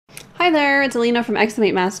Hi there, it's Alina from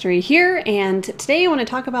Xactimate Mastery here, and today I want to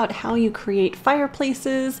talk about how you create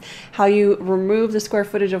fireplaces, how you remove the square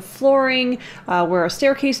footage of flooring, where a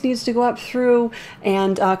staircase needs to go up through,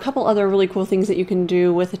 and a couple other really cool things that you can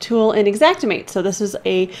do with a tool in Xactimate. So this is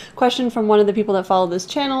a question from one of the people that follow this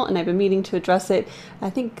channel, and I've been meaning to address it. I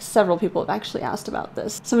think several people have actually asked about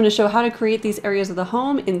this. So I'm going to show how to create these areas of the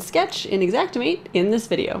home in Sketch in Xactimate in this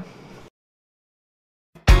video.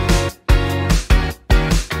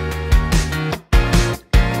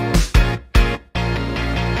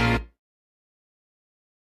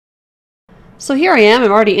 So here I am,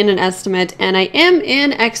 I'm already in an estimate, and I am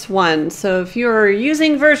in X1. So if you're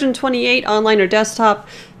using version 28 online or desktop,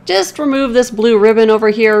 just remove this blue ribbon over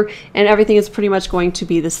here and everything is pretty much going to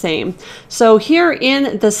be the same. So here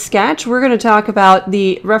in the sketch, we're going to talk about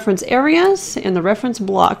the reference areas and the reference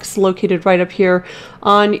blocks located right up here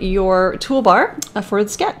on your toolbar for the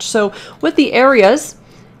sketch. So with the areas,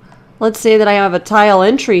 let's say that I have a tile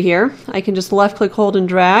entry here. I can just left click, hold, and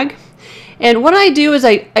drag. And what I do is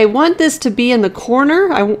I want this to be in the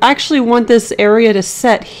corner. I actually want this area to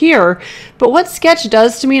set here. But what Sketch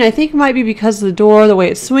does to me, and I think it might be because of the door, the way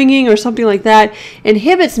it's swinging or something like that,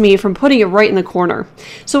 inhibits me from putting it right in the corner.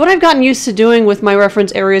 So what I've gotten used to doing with my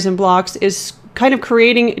reference areas and blocks is kind of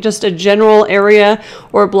creating just a general area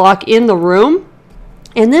or block in the room.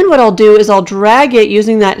 And then what I'll do is I'll drag it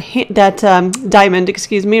using that diamond,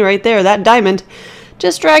 excuse me, right there, that diamond.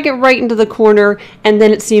 Just drag it right into the corner and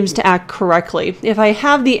then it seems to act correctly. If I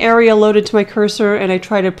have the area loaded to my cursor and I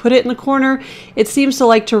try to put it in the corner, it seems to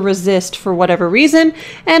like to resist for whatever reason,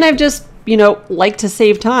 and I've just, like to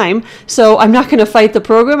save time, so I'm not going to fight the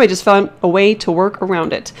program. I just found a way to work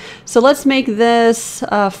around it. So let's make this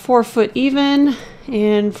 4 foot even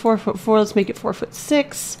and 4 foot 4. Let's make it 4 foot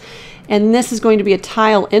 6. And this is going to be a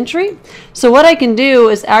tile entry. So what I can do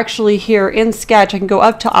is actually here in Sketch, I can go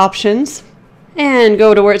up to Options and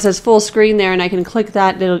go to where it says full screen there, and I can click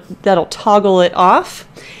that. That'll toggle it off.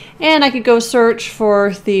 And I could go search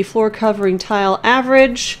for the floor covering tile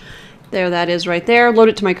average. There that is right there. Load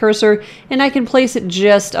it to my cursor, and I can place it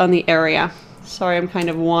just on the area. Sorry, I'm kind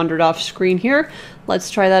of wandered off screen here. Let's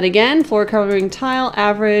try that again. Floor covering tile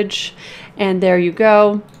average, and there you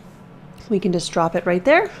go. We can just drop it right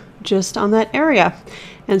there, just on that area.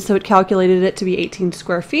 And so it calculated it to be 18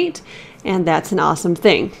 square feet, and that's an awesome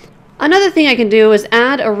thing. Another thing I can do is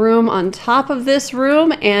add a room on top of this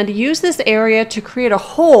room and use this area to create a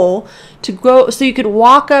hole to go so you could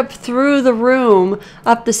walk up through the room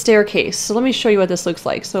up the staircase. So let me show you what this looks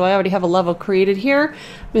like. So I already have a level created here.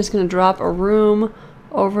 I'm just going to drop a room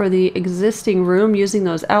over the existing room using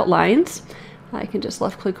those outlines. I can just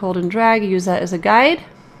left click, hold, and drag, use that as a guide.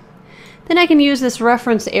 Then I can use this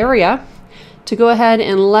reference area to go ahead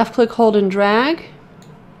and left click, hold, and drag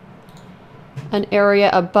an area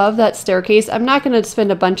above that staircase. I'm not going to spend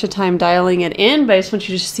a bunch of time dialing it in, but I just want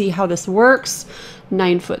you to see how this works.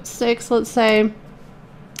 9 foot 6, let's say,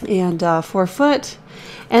 and 4 foot.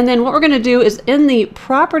 And then what we're going to do is in the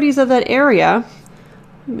properties of that area,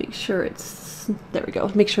 make sure it's, there we go,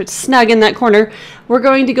 make sure it's snug in that corner. We're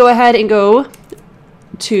going to go ahead and go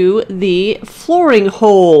to the flooring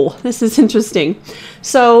hole. This is interesting.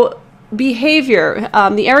 So behavior.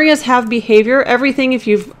 The areas have behavior. Everything, if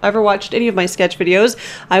you've ever watched any of my sketch videos,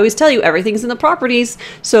 I always tell you everything's in the properties.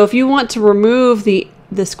 So if you want to remove the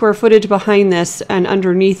square footage behind this and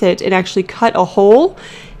underneath it and actually cut a hole,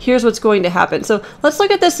 here's what's going to happen. So let's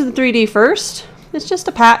look at this in 3D first. It's just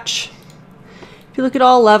a patch. If you look at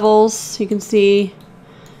all levels, you can see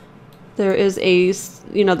there is a,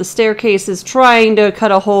 the staircase is trying to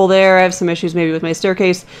cut a hole there. I have some issues maybe with my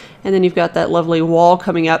staircase. And then you've got that lovely wall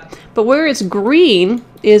coming up. But where it's green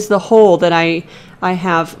is the hole that I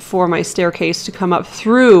have for my staircase to come up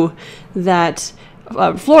through that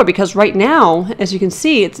floor. Because right now, as you can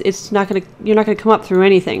see, it's not gonna, you're not gonna come up through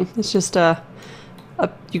anything. It's just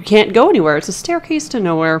you can't go anywhere. It's a staircase to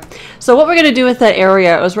nowhere. So what we're going to do with that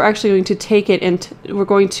area is we're actually going to take it and we're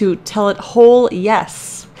going to tell it hole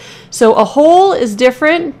yes. So a hole is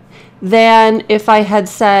different than if I had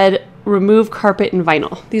said remove carpet and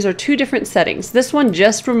vinyl. These are two different settings. This one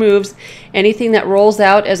just removes anything that rolls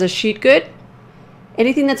out as a sheet good.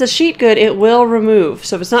 Anything that's a sheet good, it will remove.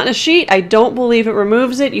 So if it's not in a sheet, I don't believe it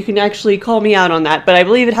removes it. You can actually call me out on that, but I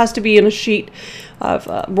believe it has to be in a sheet of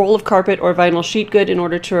roll of carpet or vinyl sheet good in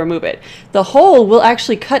order to remove it. The hole will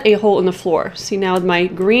actually cut a hole in the floor. See, now my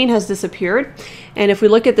green has disappeared. And if we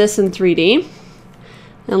look at this in 3D,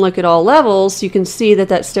 and look at all levels, you can see that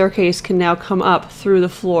that staircase can now come up through the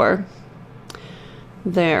floor.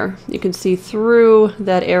 There, you can see through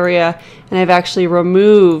that area, and I've actually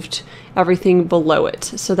removed everything below it.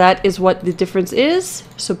 So that is what the difference is.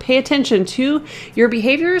 So pay attention to your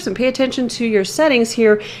behaviors and pay attention to your settings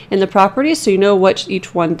here in the properties so you know what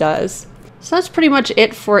each one does. So that's pretty much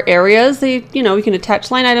it for areas. You can attach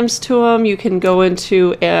line items to them. You can go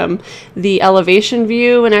into the elevation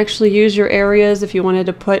view and actually use your areas. If you wanted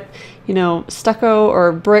to put, stucco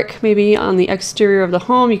or brick maybe on the exterior of the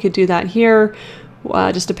home, you could do that here,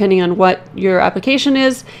 just depending on what your application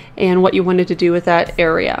is and what you wanted to do with that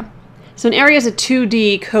area. So an area is a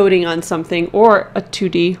 2D coating on something, or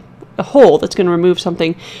a hole that's going to remove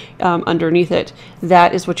something underneath it.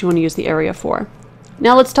 That is what you want to use the area for.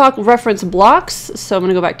 Now let's talk reference blocks. So I'm going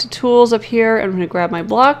to go back to tools up here. I'm going to grab my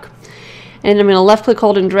block and I'm going to left click,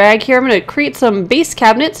 hold and drag here. I'm going to create some base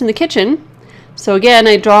cabinets in the kitchen. So again,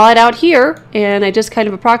 I draw it out here and I just kind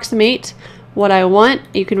of approximate what I want.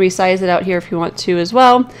 You can resize it out here if you want to as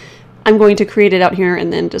well. I'm going to create it out here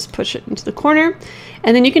and then just push it into the corner.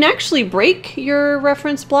 And then you can actually break your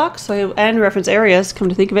reference blocks and reference areas, come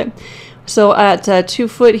to think of it. So at 2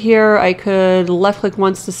 foot here, I could left click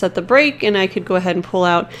once to set the break, and I could go ahead and pull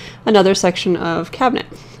out another section of cabinet,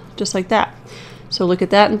 just like that. So look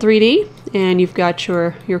at that in 3D, and you've got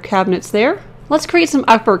your cabinets there. Let's create some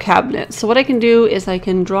upper cabinets. So what I can do is I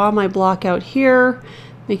can draw my block out here,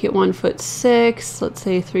 make it 1'6", let's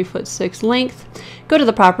say 3'6" length. Go to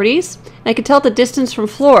the properties, and I can tell the distance from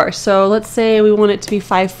floor. So let's say we want it to be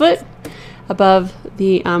 5 foot above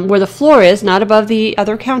the where the floor is, not above the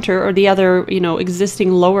other counter or the other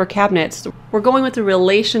existing lower cabinets. We're going with the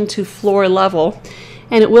relation to floor level,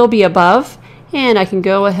 and it will be above. And I can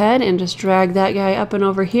go ahead and just drag that guy up and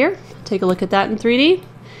over here. Take a look at that in 3D,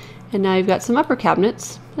 and now you've got some upper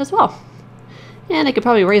cabinets as well. And I could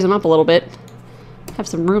probably raise them up a little bit, have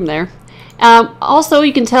some room there. Also,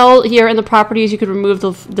 you can tell here in the properties, you could remove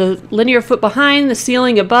the linear foot behind, the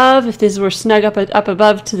ceiling above. If these were snug up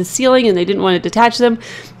above to the ceiling and they didn't want to detach them,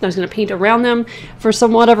 I was going to paint around them for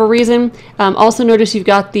whatever reason. Also notice you've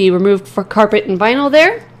got the remove for carpet and vinyl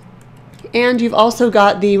there. And you've also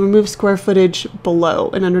got the remove square footage below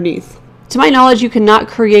and underneath. To my knowledge, you cannot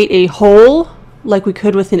create a hole like we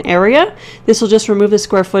could with an area. This will just remove the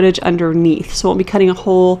square footage underneath. So we'll be cutting a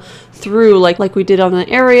hole through like we did on the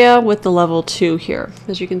area with the level 2 here,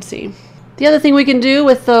 as you can see. The other thing we can do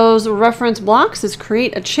with those reference blocks is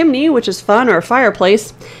create a chimney, which is fun, or a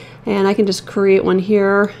fireplace. And I can just create one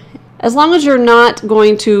here. As long as you're not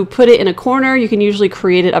going to put it in a corner, you can usually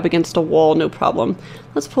create it up against a wall, no problem.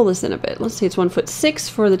 Let's pull this in a bit. Let's say it's 1'6"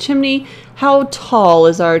 for the chimney. How tall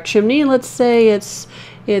is our chimney? Let's say it's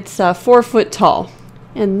 4 foot tall.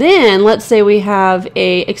 And then let's say we have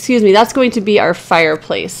that's going to be our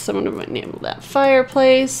fireplace. So I'm going to name that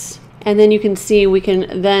fireplace. And then you can see we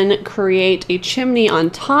can then create a chimney on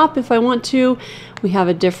top if I want to. We have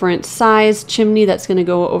a different size chimney that's going to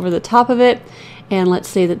go over the top of it. And let's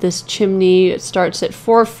say that this chimney starts at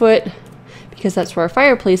 4 foot because that's where our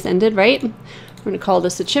fireplace ended, right? We're going to call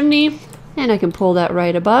this a chimney, and I can pull that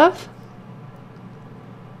right above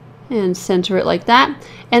and center it like that.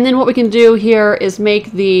 And then what we can do here is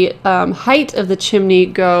make the height of the chimney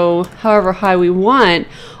go however high we want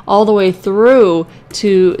all the way through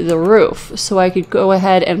to the roof. So I could go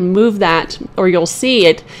ahead and move that, or you'll see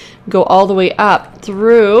it go all the way up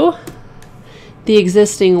through the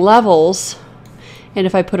existing levels. And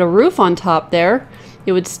if I put a roof on top there,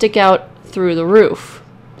 it would stick out through the roof.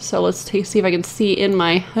 So let's see if I can see in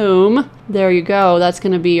my home. There you go. That's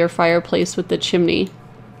going to be your fireplace with the chimney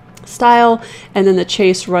style, and then the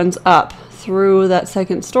chase runs up through that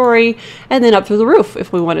second story and then up through the roof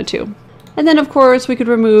if we wanted to. And then of course we could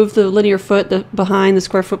remove the linear foot, the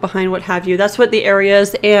square foot behind, what have you. That's what the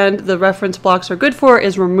areas and the reference blocks are good for,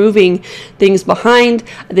 is removing things behind.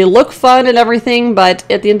 They look fun and everything, but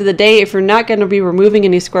at the end of the day, if you're not going to be removing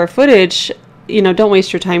any square footage, don't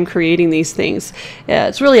waste your time creating these things.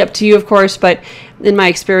 It's really up to you, of course, but in my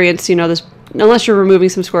experience, unless you're removing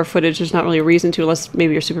some square footage, there's not really a reason to, unless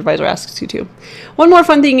maybe your supervisor asks you to. One more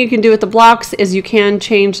fun thing you can do with the blocks is you can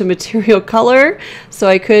change the material color. So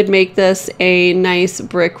I could make this a nice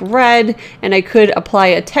brick red, and I could apply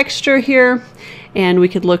a texture here, and we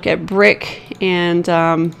could look at brick and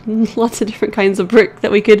lots of different kinds of brick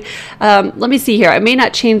that we could, let me see here. I may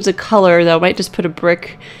not change the color though, I might just put a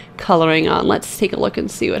brick coloring on. Let's take a look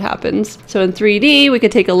and see what happens. So in 3D, we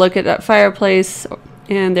could take a look at that fireplace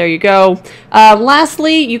And there you go.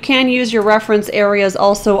 Lastly, you can use your reference areas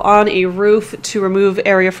also on a roof to remove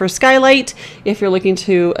area for skylight. If you're looking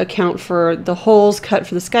to account for the holes cut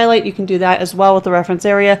for the skylight, you can do that as well with the reference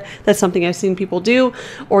area. That's something I've seen people do.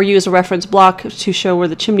 Or use a reference block to show where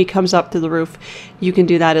the chimney comes up through the roof. You can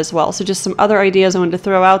do that as well. So just some other ideas I wanted to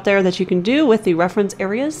throw out there that you can do with the reference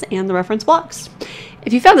areas and the reference blocks.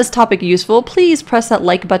 If you found this topic useful, please press that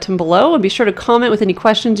like button below and be sure to comment with any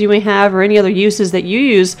questions you may have or any other uses that you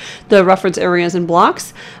use the reference areas and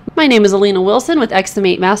blocks. My name is Alina Wilson with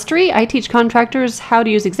Xactimate Mastery. I teach contractors how to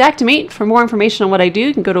use Xactimate. For more information on what I do,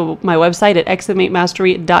 you can go to my website at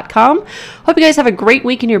xactimatemastery.com. Hope you guys have a great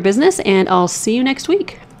week in your business, and I'll see you next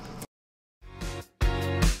week.